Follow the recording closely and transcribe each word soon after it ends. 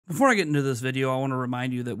Before I get into this video, I want to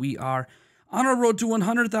remind you that we are on our road to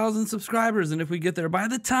 100,000 subscribers, and if we get there by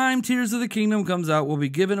the time Tears of the Kingdom comes out, we'll be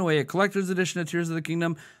giving away a collector's edition of Tears of the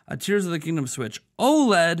Kingdom, a Tears of the Kingdom Switch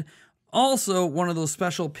OLED, also one of those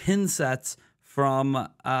special pin sets from,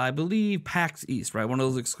 I believe, PAX East, right? One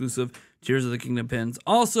of those exclusive Tears of the Kingdom pins.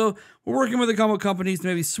 Also, we're working with a couple of companies to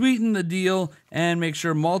maybe sweeten the deal and make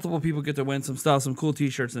sure multiple people get to win some stuff, some cool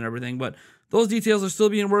t-shirts and everything, but those details are still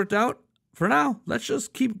being worked out. For now, let's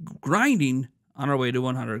just keep grinding on our way to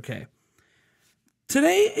 100K.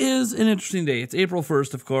 Today is an interesting day. It's April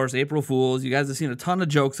 1st, of course, April Fools. You guys have seen a ton of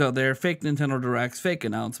jokes out there, fake Nintendo Directs, fake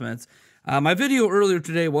announcements. My video earlier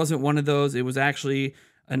today wasn't one of those. It was actually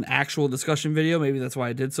an actual discussion video. Maybe that's why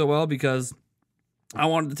I did so well, because I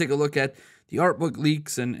wanted to take a look at the art book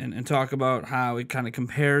leaks and talk about how it kind of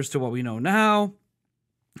compares to what we know now,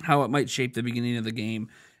 how it might shape the beginning of the game,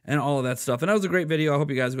 and all of that stuff. And that was a great video. I hope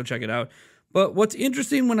you guys go check it out. But what's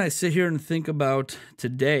interesting when I sit here and think about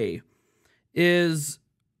today is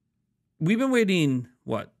we've been waiting,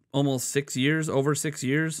 what, almost 6 years, over 6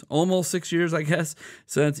 years, almost 6 years, I guess,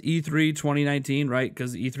 since E3 2019, right?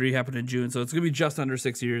 Because E3 happened in June, so it's going to be just under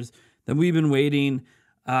 6 years that we've been waiting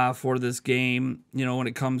for this game, you know, when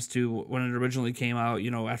it comes to when it originally came out, you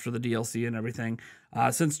know, after the DLC and everything.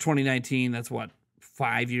 Since 2019, that's what,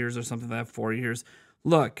 5 years or something like that, 4 years.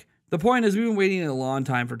 Look, the point is we've been waiting a long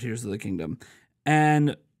time for Tears of the Kingdom,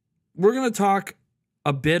 and we're going to talk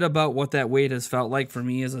a bit about what that wait has felt like for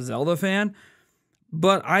me as a Zelda fan,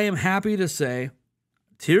 but I am happy to say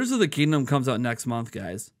Tears of the Kingdom comes out next month,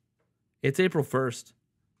 guys. It's April 1st.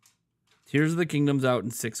 Tears of the Kingdom's out in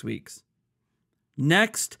 6 weeks.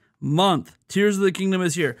 Next month, Tears of the Kingdom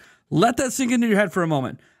is here. Let that sink into your head for a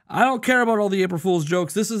moment. I don't care about all the April Fool's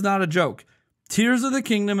jokes. This is not a joke. Tears of the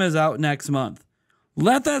Kingdom is out next month.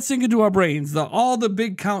 Let that sink into our brains. All the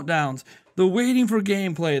big countdowns, the waiting for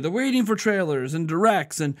gameplay, the waiting for trailers and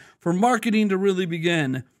directs and for marketing to really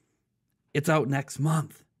begin. It's out next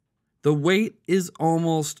month. The wait is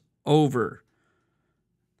almost over.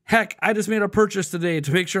 Heck, I just made a purchase today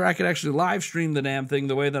to make sure I could actually live stream the damn thing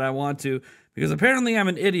the way that I want to, because apparently I'm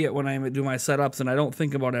an idiot when I do my setups and I don't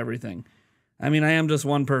think about everything. I mean, I am just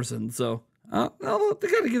one person, so I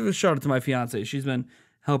gotta give a shout out to my fiance. She's been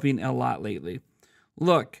helping a lot lately.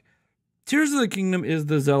 Look, Tears of the Kingdom is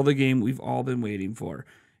the Zelda game we've all been waiting for.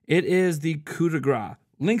 It is the coup de grace.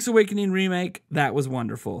 Link's Awakening remake, that was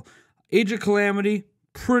wonderful. Age of Calamity,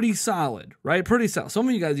 pretty solid, right? Pretty solid. Some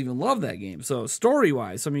of you guys even love that game. So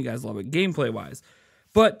story-wise, some of you guys love it gameplay-wise.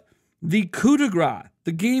 But the coup de grace,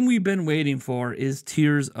 the game we've been waiting for, is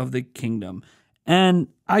Tears of the Kingdom. And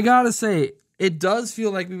I gotta say, it does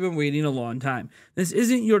feel like we've been waiting a long time. This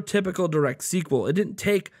isn't your typical direct sequel. It didn't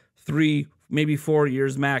take 3, maybe 4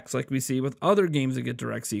 years max like we see with other games that get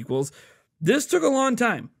direct sequels. This took a long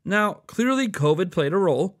time. Now, clearly COVID played a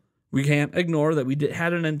role. We can't ignore that we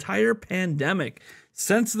had an entire pandemic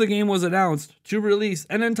since the game was announced to release.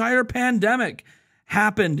 An entire pandemic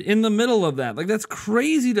happened in the middle of that. Like, that's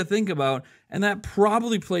crazy to think about, and that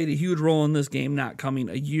probably played a huge role in this game not coming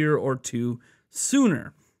a year or two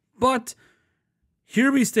sooner. But here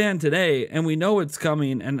we stand today, and we know it's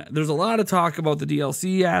coming, and there's a lot of talk about the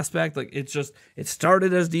DLC aspect. Like, it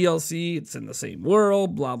started as DLC, it's in the same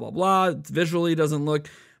world, blah, blah, blah. It visually doesn't look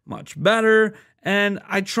much better. And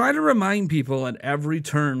I try to remind people at every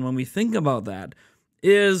turn when we think about that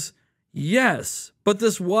is, yes, but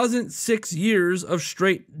this wasn't 6 years of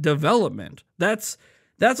straight development. That's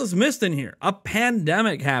what's missed in here. A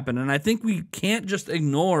pandemic happened, and I think we can't just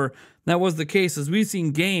ignore that was the case, as we've seen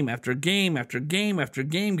game after game after game after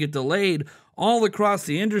game get delayed all across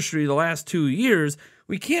the industry the last 2 years.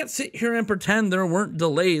 We can't sit here and pretend there weren't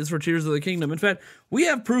delays for Tears of the Kingdom. In fact, we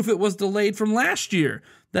have proof it was delayed from last year,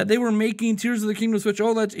 that they were making Tears of the Kingdom Switch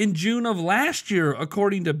OLED in June of last year,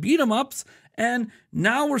 according to beat 'em ups, and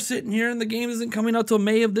now we're sitting here and the game isn't coming out till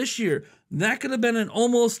May of this year. That could have been an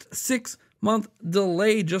almost 6-month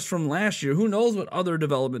delay just from last year. Who knows what other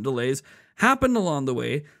development delays happened along the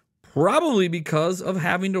way, probably because of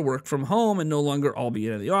having to work from home and no longer all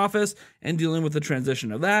being in the office and dealing with the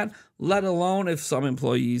transition of that, let alone if some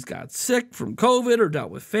employees got sick from COVID or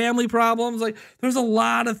dealt with family problems. Like, there's a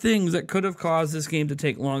lot of things that could have caused this game to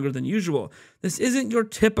take longer than usual. This isn't your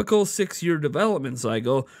typical 6-year development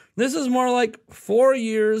cycle. This is more like 4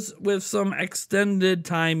 years with some extended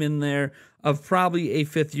time in there of probably a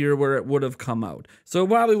 5th year where it would have come out. So it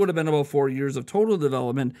probably would have been about 4 years of total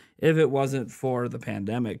development if it wasn't for the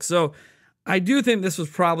pandemic. So I do think this was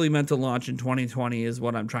probably meant to launch in 2020 is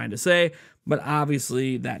what I'm trying to say, but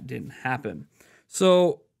obviously that didn't happen.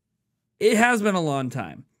 So it has been a long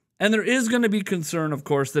time. And there is going to be concern, of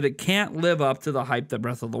course, that it can't live up to the hype that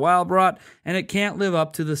Breath of the Wild brought, and it can't live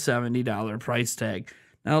up to the $70 price tag.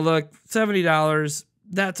 Now, look, $70,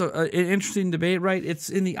 that's an interesting debate, right?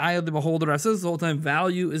 It's in the eye of the beholder. I've said this the whole time,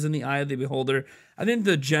 value is in the eye of the beholder. I think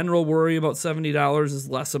the general worry about $70 is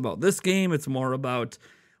less about this game. It's more about,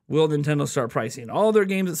 will Nintendo start pricing all their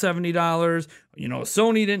games at $70? You know,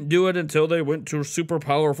 Sony didn't do it until they went to super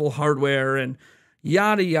powerful hardware and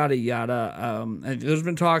yada, yada, yada. And there's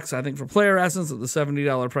been talks, I think, for Player Essence that the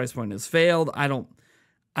 $70 price point has failed. I don't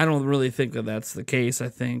really think that that's the case. I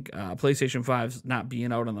think PlayStation 5's not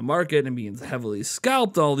being out on the market and being heavily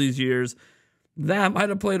scalped all these years, that might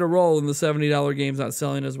have played a role in the $70 games not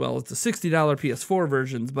selling as well as the $60 PS4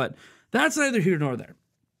 versions, but that's neither here nor there.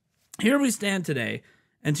 Here we stand today,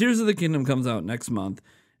 and Tears of the Kingdom comes out next month,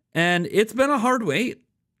 and it's been a hard wait.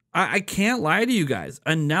 I can't lie to you guys.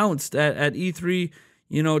 Announced at E3,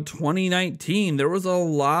 2019, there was a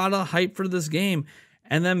lot of hype for this game.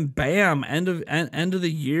 And then, bam, end of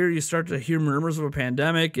the year, you start to hear murmurs of a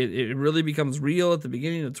pandemic. It really becomes real at the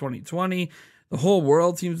beginning of 2020. The whole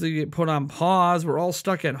world seems to get put on pause. We're all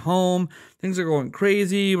stuck at home. Things are going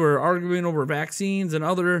crazy. We're arguing over vaccines and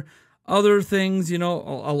other things. A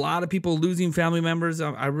lot of people losing family members.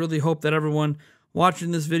 I really hope that everyone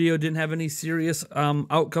watching this video didn't have any serious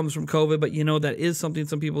outcomes from COVID, but that is something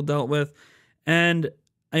some people dealt with. And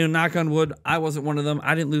knock on wood, I wasn't one of them.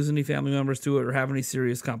 I didn't lose any family members to it or have any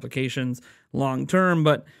serious complications long term.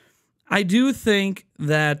 But I do think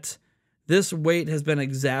that this wait has been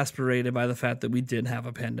exasperated by the fact that we did have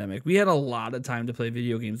a pandemic. We had a lot of time to play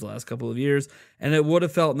video games the last couple of years, and it would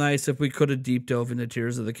have felt nice if we could have deep dove into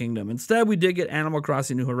Tears of the Kingdom. Instead, we did get Animal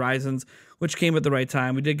Crossing New Horizons, which came at the right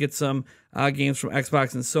time. We did get some games from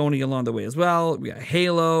Xbox and Sony along the way as well. We got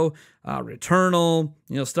Halo, Returnal,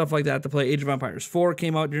 stuff like that to play. Age of Empires 4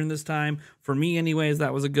 came out during this time. For me, anyways,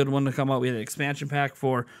 that was a good one to come out. We had an expansion pack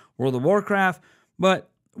for World of Warcraft, but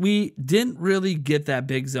we didn't really get that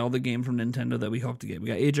big Zelda game from Nintendo that we hoped to get. We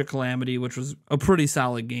got Age of Calamity, which was a pretty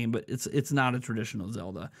solid game, but it's not a traditional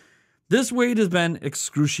Zelda. This wait has been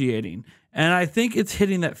excruciating, and I think it's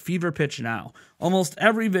hitting that fever pitch now. Almost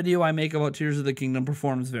every video I make about Tears of the Kingdom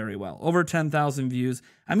performs very well. Over 10,000 views.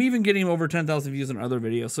 I'm even getting over 10,000 views on other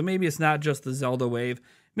videos, so maybe it's not just the Zelda wave.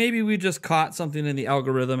 Maybe we just caught something in the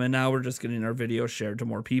algorithm, and now we're just getting our videos shared to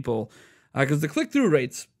more people. Because the click-through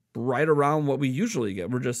rates right around what we usually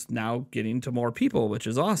get. We're just now getting to more people, which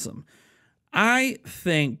is awesome. I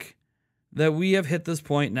think that we have hit this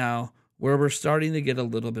point now where we're starting to get a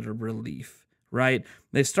little bit of relief, right?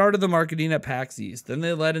 They started the marketing at PAX East. Then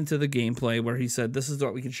they led into the gameplay where he said, this is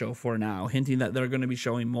what we can show for now, hinting that they're going to be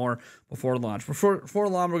showing more before launch. Before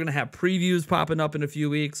long, we're going to have previews popping up in a few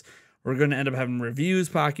weeks. We're going to end up having reviews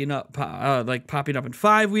popping up in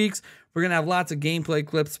 5 weeks. We're going to have lots of gameplay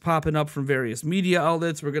clips popping up from various media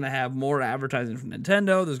outlets. We're going to have more advertising from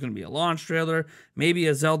Nintendo. There's going to be a launch trailer, maybe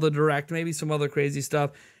a Zelda Direct, maybe some other crazy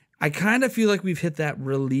stuff. I kind of feel like we've hit that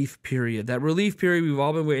relief period. That relief period we've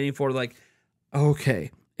all been waiting for, like,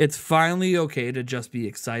 okay, it's finally okay to just be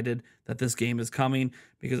excited that this game is coming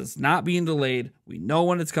because it's not being delayed. We know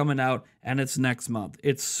when it's coming out, and it's next month.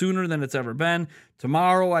 It's sooner than it's ever been.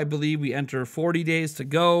 Tomorrow, I believe we enter 40 days to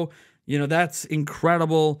go. That's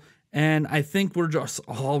incredible. And I think we're just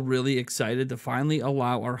all really excited to finally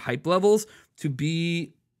allow our hype levels to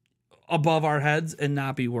be above our heads and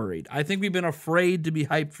not be worried. I think we've been afraid to be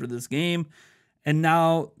hyped for this game, and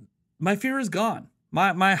now my fear is gone.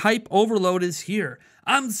 My hype overload is here.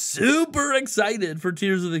 I'm super excited for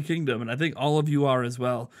Tears of the Kingdom, and I think all of you are as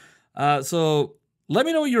well. So let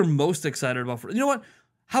me know what you're most excited about. You know what?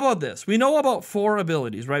 How about this? We know about 4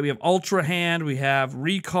 abilities, right? We have Ultra Hand, we have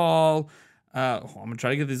Recall. I'm going to try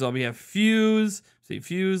to get these all. We have Fuse.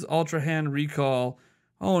 Fuse, Ultra Hand, Recall.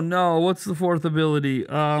 Oh no, what's the 4th ability?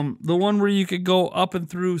 The one where you could go up and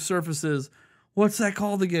through surfaces. What's that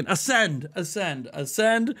called again? Ascend,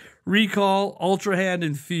 Recall, Ultra Hand,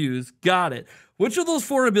 and Fuse. Got it. Which of those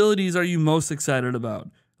 4 abilities are you most excited about?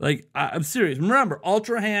 Like, I'm serious. Remember,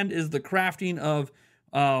 Ultra Hand is the crafting of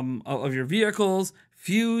your vehicles.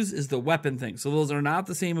 Fuse is the weapon thing. So those are not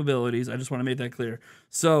the same abilities. I just want to make that clear.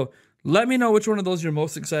 So let me know which one of those you're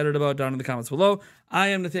most excited about down in the comments below. I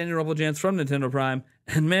am Nathaniel Rubblegans from Nintendo Prime.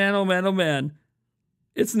 And man, oh man,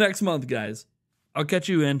 it's next month, guys. I'll catch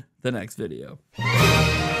you in the next video.